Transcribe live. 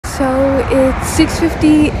So it's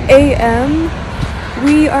 6:50 a.m.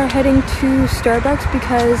 We are heading to Starbucks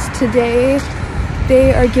because today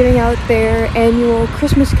they are giving out their annual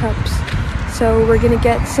Christmas cups. So we're gonna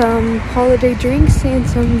get some holiday drinks and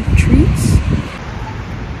some treats.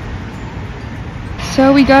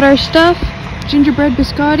 So we got our stuff: gingerbread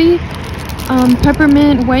biscotti,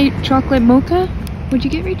 peppermint white chocolate mocha. What'd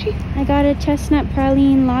you get, Rachie? I got a chestnut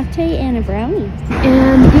praline latte and a brownie.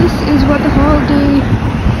 And this is what the holiday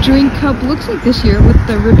drink cup looks like this year with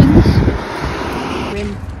the ribbons.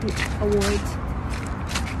 Win awards.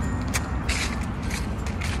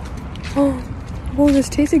 Oh, whoa, this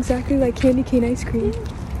tastes exactly like candy cane ice cream.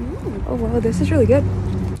 Oh wow, this is really good.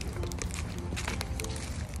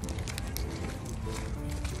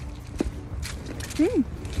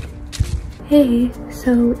 Hey,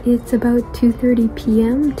 so it's about 2:30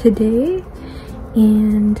 p.m. today,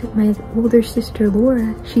 and my older sister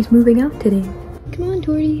Laura, she's moving out today. Come on,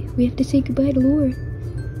 Tori, we have to say goodbye to Laura.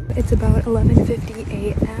 It's about 11:50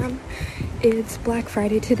 a.m. It's Black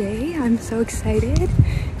Friday today. I'm so excited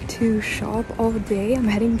to shop all day. I'm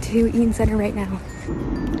heading to Eaton Center right now.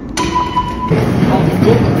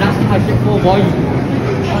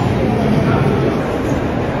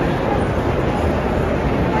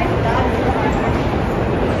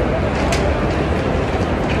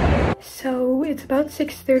 So it's about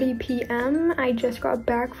 6:30 p.m. I just got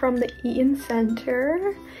back from the Eaton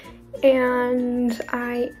Center and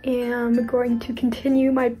I am going to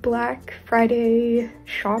continue my Black Friday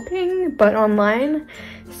shopping, but online.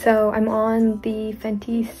 So I'm on the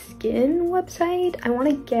Fenty Skin website. I want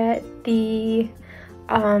to get the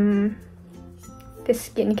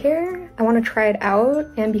skincare. I want to try it out,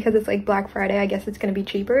 and because it's like Black Friday, I guess it's gonna be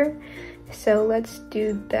cheaper. So let's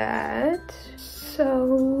do that.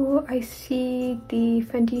 So I see the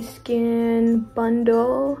Fenty Skin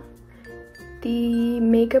bundle, the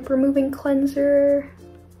makeup removing cleanser,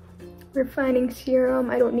 refining serum.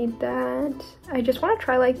 I don't need that. I just want to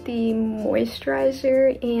try like the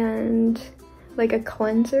moisturizer and like a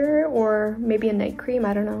cleanser or maybe a night cream.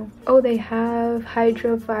 I don't know. Oh, they have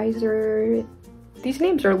Hydra Visor. These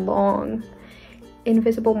names are long.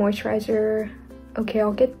 Invisible moisturizer. Okay,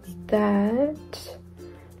 I'll get that.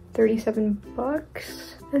 37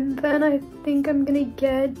 bucks. And then I think I'm gonna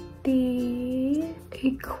get a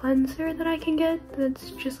cleanser that I can get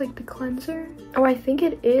that's just like the cleanser. Oh, I think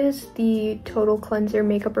it is the Total Cleanser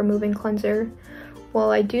Makeup Removing Cleanser.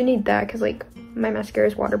 Well, I do need that because like my mascara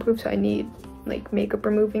is waterproof, so I need like makeup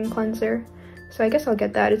removing cleanser. So I guess I'll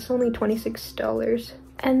get that. It's only $26.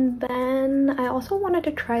 And then I also wanted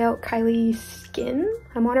to try out Kylie's skin.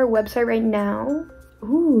 I'm on her website right now.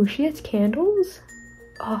 Ooh, she has candles?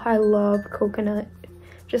 Oh, I love coconut.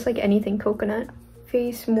 Just like anything coconut.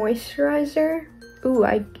 Face moisturizer. Ooh,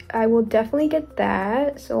 I will definitely get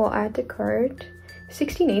that. So I'll add to cart.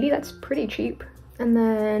 $16.80, that's pretty cheap. And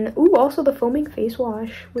then, ooh, also the foaming face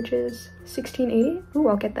wash, which is $16.80. Ooh,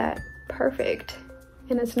 I'll get that. Perfect.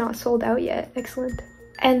 And it's not sold out yet. Excellent.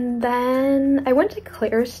 And then I went to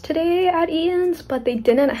Claire's today at Eaton's, but they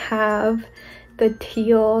didn't have the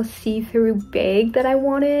teal see-through bag that I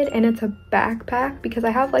wanted, and it's a backpack because I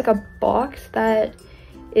have like a box that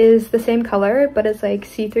is the same color but it's like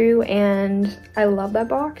see-through, and I love that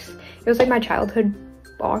box. It was like my childhood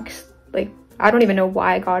box. Like, I don't even know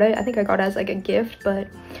why I got it. I think I got it as like a gift, but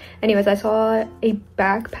anyways, I saw a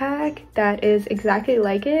backpack that is exactly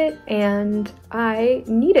like it and I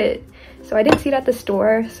need it. So I didn't see it at the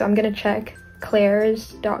store, so I'm gonna check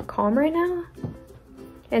claire's.com right now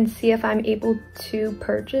and see if I'm able to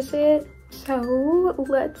purchase it. So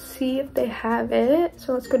let's see if they have it.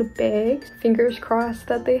 So let's go to bags. Fingers crossed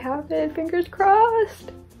that they have it. Fingers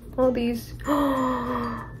crossed. All these.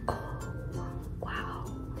 Oh, wow.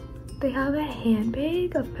 They have a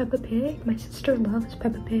handbag of Peppa Pig. My sister loves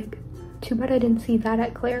Peppa Pig. Too bad I didn't see that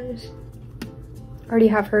at Claire's. I already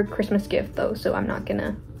have her Christmas gift though, so I'm not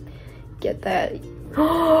gonna get that.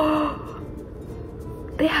 Oh,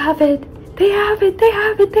 they have it. They have it, they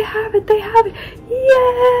have it, they have it, they have it.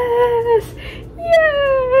 Yes!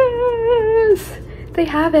 Yes! They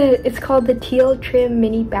have it. It's called the Teal Trim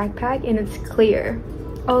Mini Backpack and it's clear.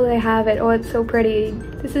 Oh, they have it. Oh, it's so pretty.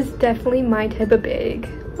 This is definitely my type of bag.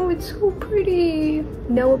 Oh, it's so pretty.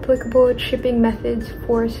 No applicable shipping methods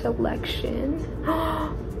for selection.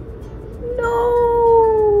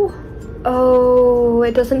 No! Oh,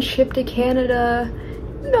 it doesn't ship to Canada.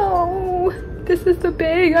 No! This is the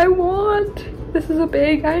bag I want. This is a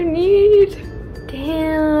bag I need.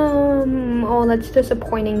 Damn. Oh, that's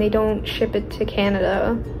disappointing. They don't ship it to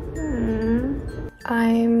Canada.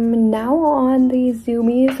 I'm now on the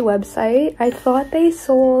Zoomies website. I thought they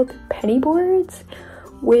sold penny boards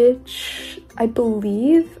which I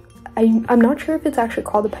believe, I'm not sure if it's actually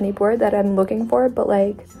called a penny board that I'm looking for, but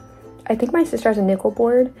like I think my sister has a nickel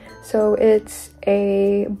board, so it's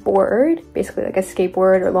a board, basically like a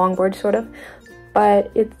skateboard or longboard sort of,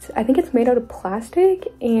 but I think it's made out of plastic,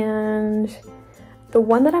 and the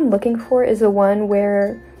one that I'm looking for is the one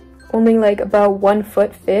where only like about 1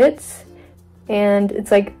 foot fits, and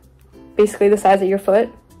it's like basically the size of your foot,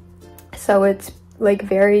 so it's like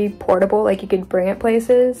very portable, like you could bring it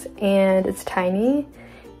places, and it's tiny.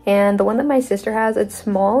 And the one that my sister has, it's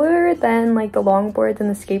smaller than like the longboards and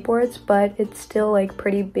the skateboards, but it's still like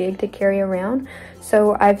pretty big to carry around.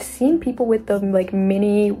 So I've seen people with the like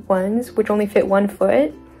mini ones which only fit 1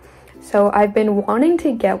 foot, so I've been wanting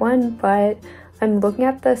to get one, but I'm looking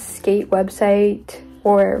at the skate website,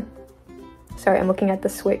 or sorry, I'm looking at the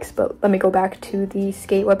Swix, but let me go back to the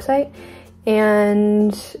skate website,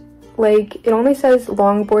 and like it only says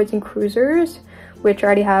longboards and cruisers, which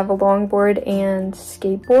already have a longboard and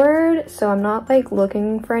skateboard, so I'm not like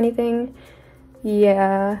looking for anything.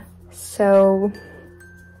 Yeah, so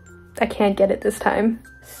I can't get it this time.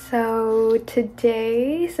 So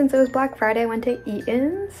today, since it was Black Friday, I went to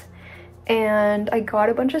Eaton's and I got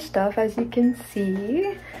a bunch of stuff, as you can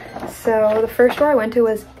see. So the first store I went to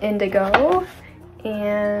was Indigo,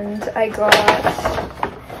 and I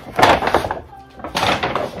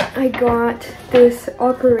got this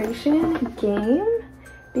Operation game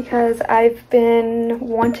because I've been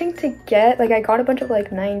wanting to get, like I got a bunch of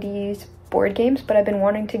like 90s board games, but I've been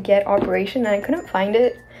wanting to get Operation and I couldn't find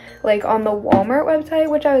it like on the Walmart website,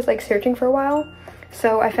 which I was like searching for a while.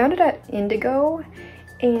 So I found it at Indigo,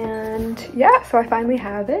 and yeah, so I finally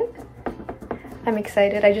have it. I'm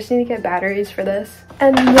excited. I just need to get batteries for this.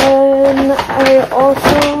 And then I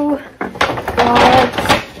also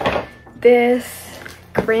got this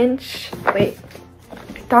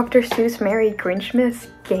Dr. Seuss Merry Grinchmas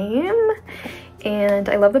game, and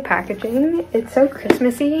I love the packaging. It's so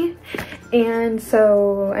Christmassy, and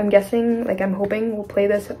so I'm guessing, like I'm hoping we'll play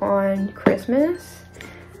this on Christmas.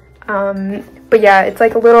 But yeah, it's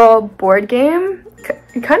like a little board game.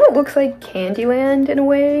 It kind of looks like Candyland in a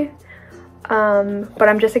way, but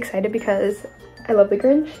I'm just excited because I love the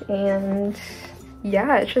Grinch, and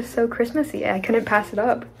yeah, it's just so Christmassy. I couldn't pass it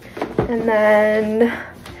up. And then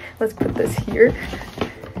let's put this here.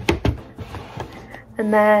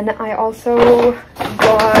 And then I also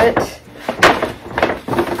got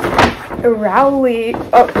a Rowley.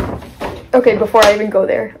 Oh, okay, before I even go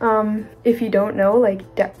there, if you don't know, like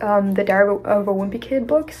the Diary of a Wimpy Kid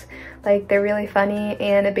books, like they're really funny,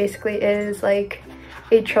 and it basically is like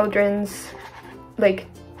a children's like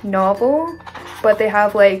novel, but they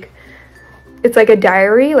have like, it's like a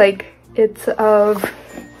diary, like it's of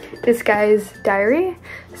this guy's diary.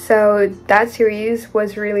 So that series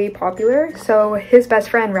was really popular. So his best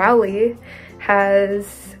friend Rowley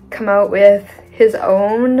has come out with his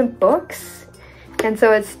own books, and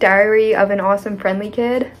so it's Diary of an Awesome Friendly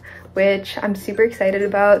Kid, which I'm super excited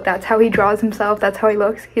about. That's how he draws himself, that's how he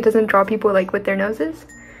looks. He doesn't draw people like with their noses.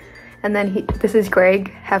 And then this is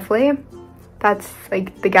Greg Heffley. That's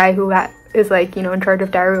like the guy who is like, you know, in charge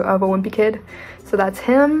of Diary of a Wimpy Kid. So that's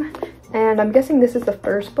him. And I'm guessing this is the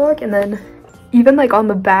first book, and then even like on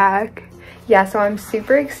the back, yeah, so I'm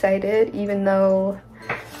super excited, even though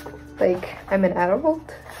like I'm an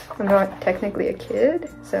adult, I'm not technically a kid.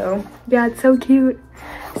 So yeah, it's so cute.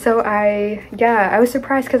 So I was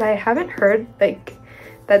surprised because I haven't heard like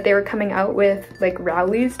that they were coming out with like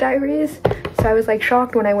Rowley's diaries, so I was like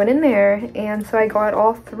shocked when I went in there, and so I got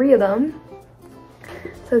all 3 of them.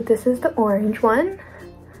 So this is the orange one.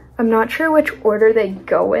 I'm not sure which order they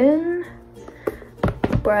go in,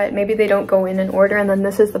 but maybe they don't go in order. And then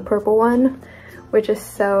this is the purple one, which is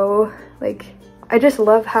so like, I just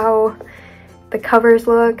love how the covers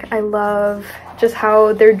look. I love just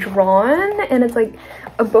how they're drawn, and it's like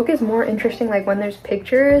a book is more interesting like when there's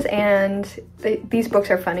pictures, and these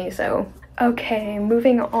books are funny. So okay,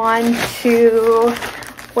 moving on to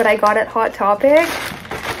what I got at Hot Topic.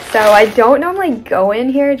 So I don't normally go in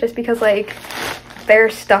here just because like their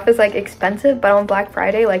stuff is like expensive, but on Black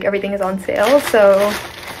Friday like everything is on sale, so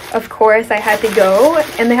of course I had to go.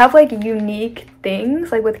 And they have like unique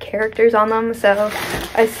things like with characters on them. So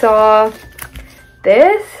I saw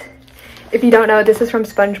this. If you don't know, this is from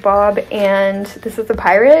SpongeBob, and this is the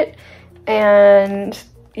pirate, and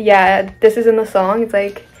yeah, this is in the song. It's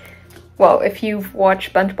like, well, if you've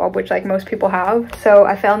watched SpongeBob, which like most people have. So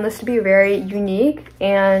I found this to be very unique,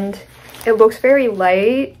 and it looks very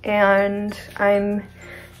light, and I'm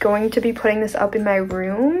going to be putting this up in my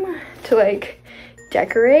room to like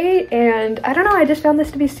decorate. And I don't know, I just found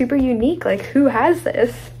this to be super unique. Like, who has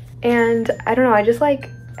this? And I don't know, I just like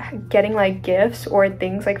getting like gifts or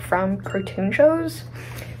things like from cartoon shows,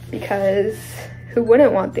 because who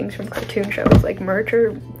wouldn't want things from cartoon shows, like merch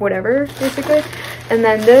or whatever, basically. And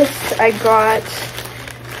then this I got,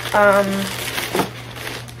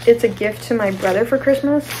 it's a gift to my brother for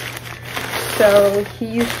Christmas. So he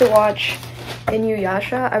used to watch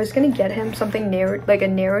Inuyasha. I was gonna get him something like a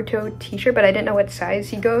Naruto t-shirt, but I didn't know what size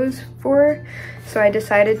he goes for, so I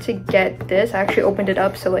decided to get this. I actually opened it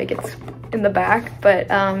up, so like it's in the back, but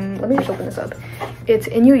let me just open this up. It's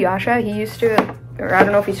Inuyasha. He used to, or I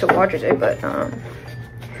don't know if he still watches it, but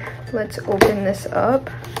let's open this up.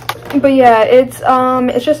 But yeah, it's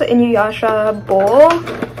just an Inuyasha bowl,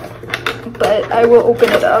 but I will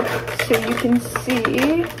open it up so you can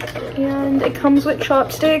see. And it comes with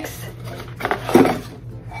chopsticks.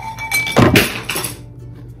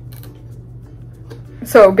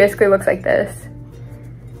 So basically it looks like this.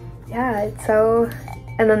 Yeah, it's so,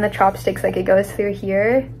 and then the chopsticks, like it goes through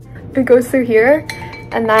here. It goes through here,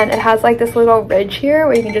 and then it has like this little ridge here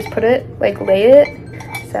where you can just put it, like lay it.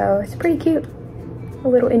 So it's pretty cute. A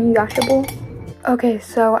little Inuyasha bowl. Okay,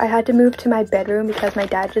 so I had to move to my bedroom because my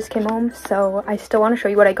dad just came home, so I still want to show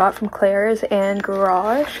you what I got from Claire's and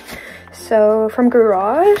Garage. So from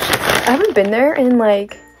Garage, I haven't been there in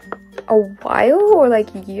like a while, or like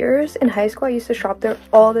years. In high school I used to shop there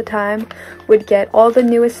all the time, would get all the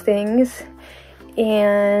newest things,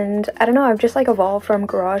 and I don't know, I've just like evolved from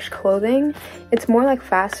Garage clothing. It's more like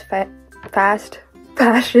fast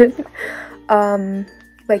fashion,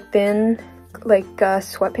 like thin, like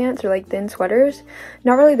sweatpants or like thin sweaters.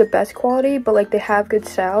 Not really the best quality, but like they have good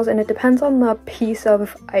styles, and it depends on the piece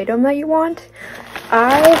of item that you want.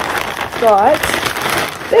 I got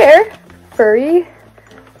there furry,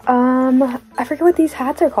 I forget what these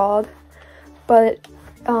hats are called, but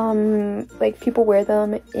like people wear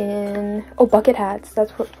them in, oh, bucket hats,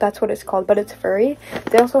 that's what it's called, but it's furry.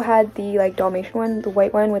 They also had the like Dalmatian one, the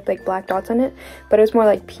white one with like black dots on it, but it was more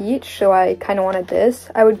like peach, so I kind of wanted this.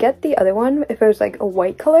 I would get the other one if it was like a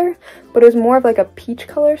white color, but it was more of like a peach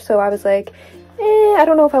color, so I was like, I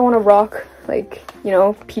don't know if I want to rock like, you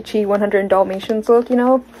know, peachy 100 Dalmatians look, you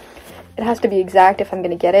know. It has to be exact if I'm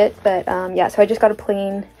gonna get it, but yeah, so I just got a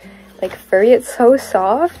plain like furry. It's so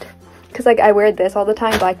soft because like I wear this all the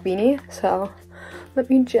time, black beanie. So let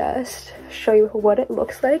me just show you what it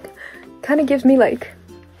looks like. Kind of gives me like,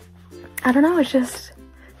 I don't know, it's just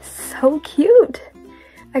so cute.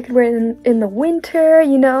 I could wear it in the winter,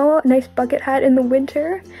 you know, a nice bucket hat in the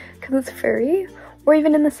winter because it's furry, or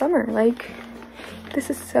even in the summer. Like, this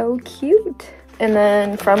is so cute. And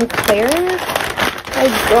then from Clare, I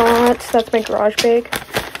got, that's my garage bag,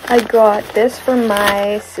 I got this for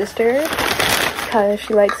my sister because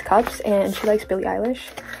she likes cups and she likes Billie Eilish.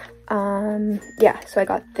 Yeah, so I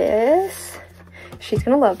got this. She's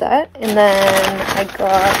gonna love that. And then I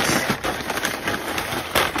got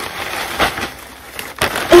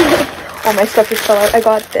all my stuff just fell out. I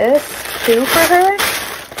got this too for her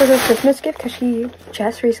for her Christmas gift because she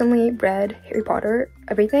just recently read Harry Potter,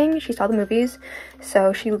 everything. She saw the movies,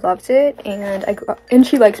 so she loves it, and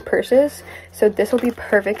she likes purses, so this will be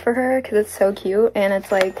perfect for her because it's so cute, and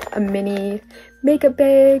it's like a mini makeup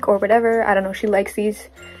bag or whatever. I don't know, she likes these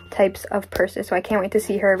types of purses, so I can't wait to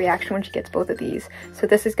see her reaction when she gets both of these. So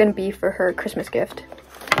this is gonna be for her Christmas gift.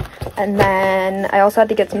 And then I also had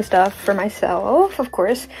to get some stuff for myself, of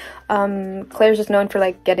course. Claire's just known for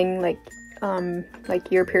like getting like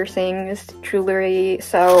ear piercings, jewelry,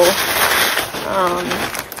 so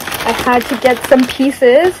I had to get some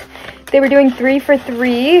pieces. They were doing 3 for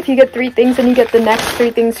 3. If you get 3 things, then you get the next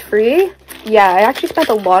 3 things free. Yeah, I actually spent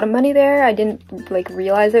a lot of money there. I didn't like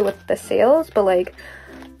realize it with the sales, but like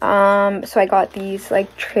so I got these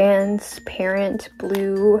like transparent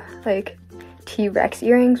blue like T-Rex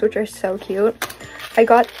earrings, which are so cute. I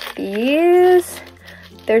got these.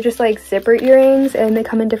 They're just like zipper earrings, and they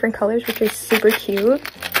come in different colors, which is super cute.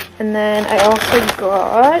 And then I also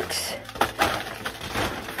got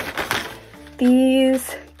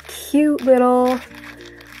these cute little,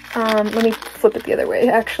 let me flip it the other way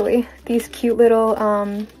actually. These cute little,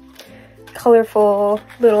 colorful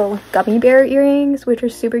little gummy bear earrings, which are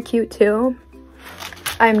super cute too.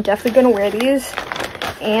 I'm definitely gonna wear these.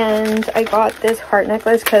 And I got this heart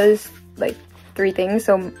necklace because like 3 things,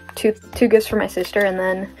 so two gifts for my sister, and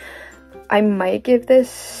then I might give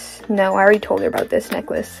this, no, I already told her about this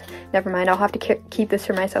necklace, never mind, I'll have to keep this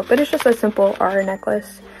for myself. But it's just a simple R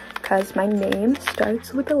necklace because my name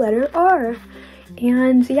starts with the letter R.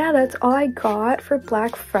 And yeah, that's all I got for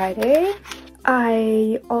Black Friday.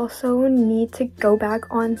 I also need to go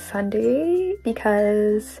back on Sunday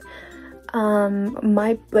because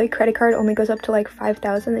my like credit card only goes up to like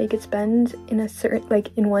 5,000 that you could spend in a certain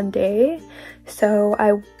like in one day. So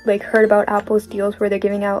I like heard about Apple's deals where they're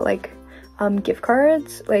giving out like gift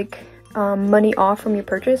cards, like money off from your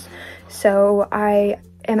purchase. So I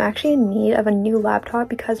am actually in need of a new laptop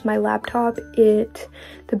because my laptop, the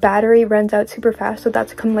battery runs out super fast. So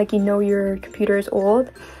that's come like, you know, your computer is old,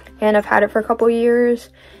 and I've had it for a couple years,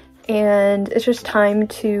 and it's just time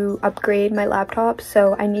to upgrade my laptop.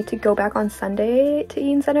 So I need to go back on Sunday to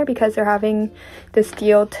Eaton Center because they're having this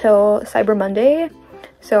deal till Cyber Monday.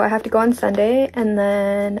 So I have to go on Sunday, and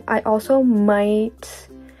then I also might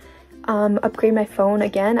upgrade my phone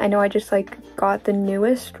again. I know I just like got the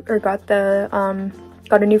newest, or got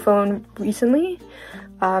a new phone recently.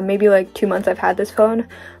 Maybe like 2 months I've had this phone,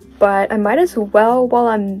 but I might as well, while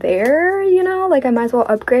I'm there, you know, like I might as well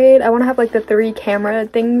upgrade. I want to have like the 3 camera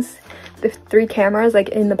things, the 3 cameras like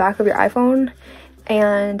in the back of your iPhone,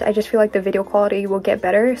 and I just feel like the video quality will get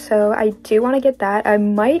better. So I do want to get that. I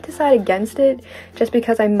might decide against it just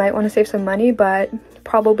because I might want to save some money, but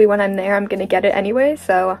probably when I'm there I'm gonna get it anyway.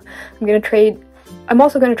 So I'm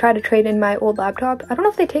also going to try to trade in my old laptop. I don't know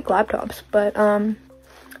if they take laptops, but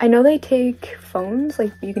I know they take phones,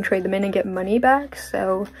 like you can trade them in and get money back.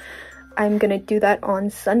 So I'm gonna do that on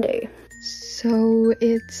Sunday. So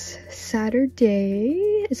it's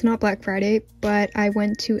Saturday. It's not Black Friday, but I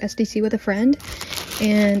went to SDC with a friend,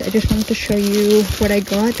 and I just wanted to show you what I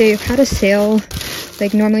got. They've had a sale.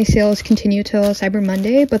 Like normally sales continue till Cyber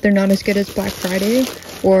Monday, but they're not as good as Black Friday,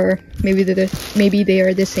 or maybe they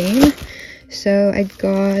are the same. So I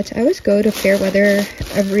always go to Fairweather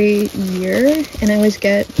every year, and I always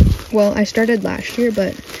get, well, I started last year,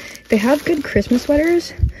 but they have good Christmas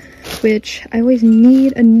sweaters, which I always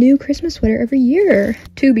need a new Christmas sweater every year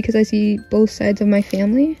too, because I see both sides of my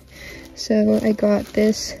family. So I got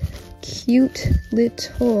this cute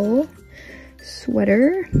little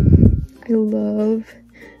sweater. I love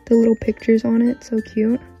the little pictures on it, so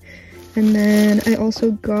cute. And then I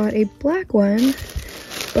also got a black one,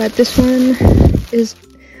 but this one is,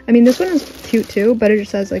 I mean, this one is cute too, but it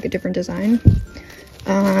just has like a different design.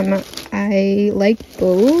 I like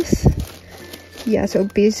both. Yeah, so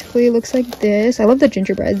basically it looks like this. I love the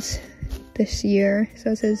gingerbreads this year.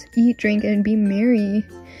 So it says eat, drink, and be merry.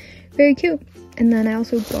 Very cute. And then I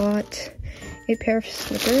also got a pair of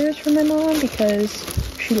slippers for my mom because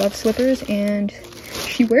she loves slippers and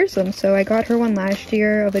she wears them. So I got her one last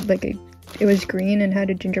year of it was green and had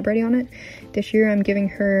a gingerbread on it. This year I'm giving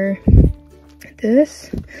her this.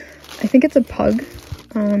 I think it's a pug,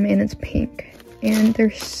 and it's pink. And they're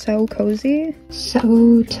so cozy.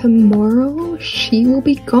 So tomorrow she will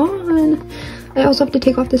be gone. I also have to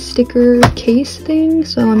take off the sticker case thing,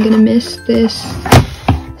 so I'm gonna miss this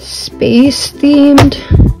space themed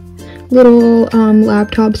little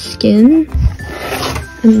laptop skin.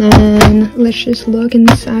 And then let's just look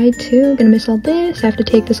inside too. I'm gonna miss all this. I have to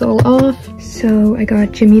take this all off. So I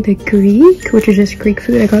got Jimmy the Greek, which is just Greek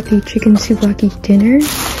food. I got the chicken souvlaki dinner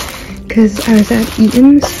because I was at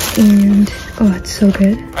Eaton's, and oh, it's so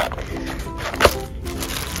good.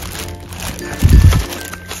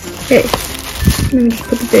 Okay, let me just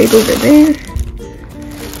put the bag over there.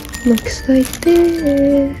 Looks like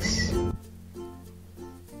this.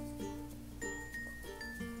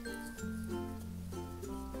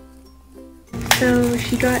 So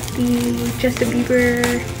she got the Justin Bieber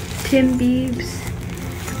Timbiebs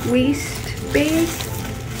waist base.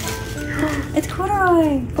 It's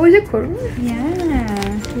corduroy. Oh, is it corduroy?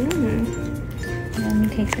 Yeah. Ooh. Let me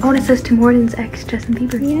take this. Oh, and it says Tim Hortons X Justin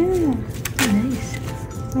Bieber. Yeah. Oh, nice.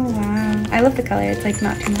 Oh wow. I love the color. It's like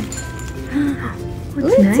not too much. Oh,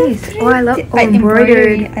 it's nice. Oh, I love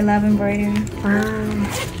embroidery. I love embroidery. Wow.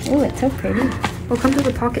 Oh, it's so pretty. Oh, it comes with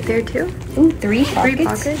a pocket there too. Ooh, 3 pockets. 3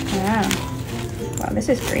 pockets. Wow. Wow, this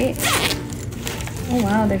is great. Oh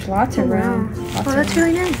wow, there's lots of room. Oh, that's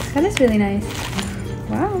really nice. That is really nice.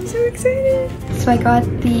 Wow, I'm so excited. So I got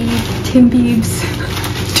the Timbiebs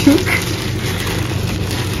toque.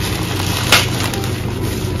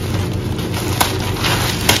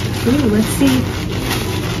 Ooh, let's see.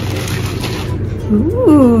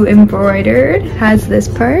 Ooh, embroidered. Has this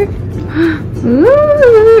part. Ooh.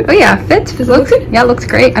 Oh yeah, fits. Looks good. Yeah, looks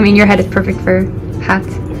great. I mean, your head is perfect for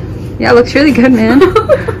hats. Yeah, it looks really good, man.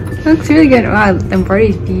 Looks really good. Wow, the embroidery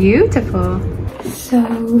is beautiful.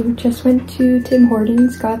 So just went to Tim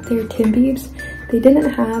Hortons, got their Timbiebs. They didn't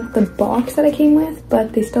have the box that I came with,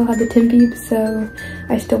 but they still had the Timbiebs, so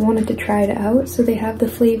I still wanted to try it out. So they have the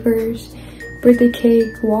flavors: birthday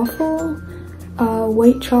cake, waffle,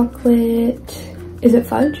 white chocolate, is it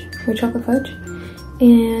fudge? White chocolate fudge,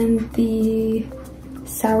 and the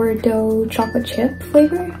sourdough chocolate chip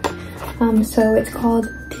flavor. So it's called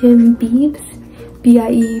Timbiebs,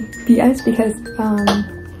 Biebs, because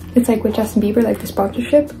it's like with Justin Bieber, like the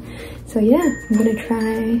sponsorship. So yeah, I'm gonna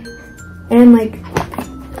try. And like,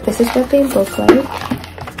 this is what they look like.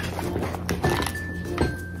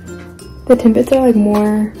 The Timbits are like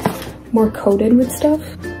more coated with stuff.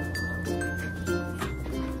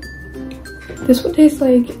 This one tastes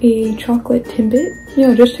like a chocolate Timbit.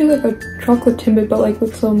 Yeah, just tastes like a chocolate Timbit, but like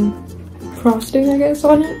with some frosting, I guess,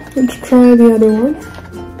 on it. Let's try the other one.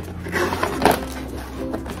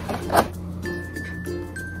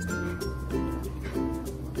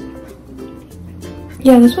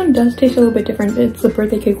 Yeah, this one does taste a little bit different. It's the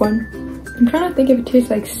birthday cake one. I'm trying to think if it tastes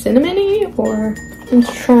like cinnamony or...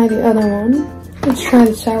 Let's try the other one. Let's try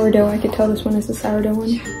the sourdough. I could tell this one is the sourdough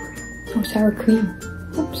one. Oh, sour cream.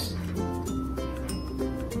 Oops.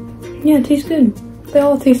 Yeah, it tastes good. They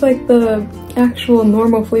all taste like the actual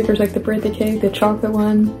normal flavors, like the birthday cake, the chocolate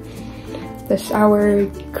one, the sour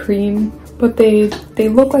cream. But they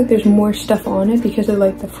look like there's more stuff on it because of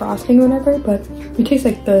like the frosting or whatever, but it tastes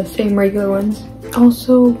like the same regular ones.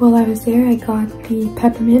 Also, while I was there, I got the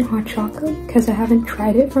peppermint hot chocolate because I haven't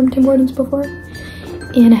tried it from Tim Hortons before.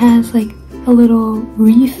 And it has like a little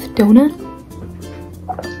reef donut.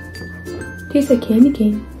 Tastes like candy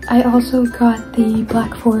cane. I also got the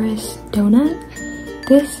Black Forest donut.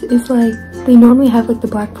 This is like, they normally have like the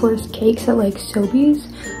Black Forest cakes at like Sobeys,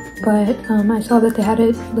 but I saw that they had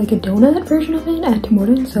it like a donut version of it at Tim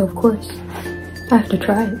Hortons, so of course I have to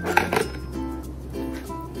try it.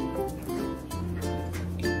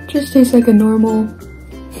 Just tastes like a normal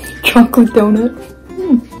chocolate donut.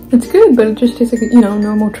 It's good, but it just tastes like a, you know,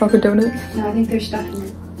 normal chocolate donut. No, I think there's stuff in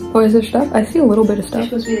it. Oh, is there stuff? I see a little bit of stuff.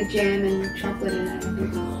 There's supposed to be like jam and chocolate in it.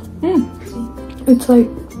 It's like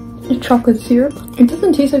a chocolate syrup. It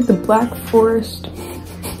doesn't taste like the Black Forest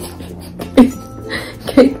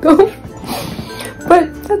cake though.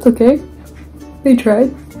 But that's okay. They tried.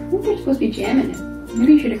 I think there's supposed to be jam in it.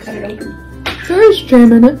 Maybe you should have cut it open. There is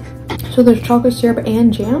jam in it. So there's chocolate syrup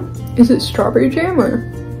and jam? Is it strawberry jam or?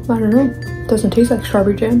 I don't know. Doesn't taste like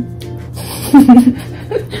strawberry jam.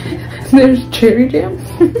 There's cherry jam.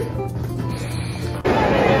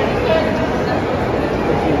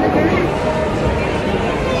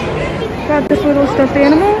 Got this little stuffed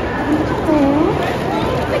animal. Aww.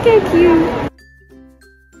 Look how cute.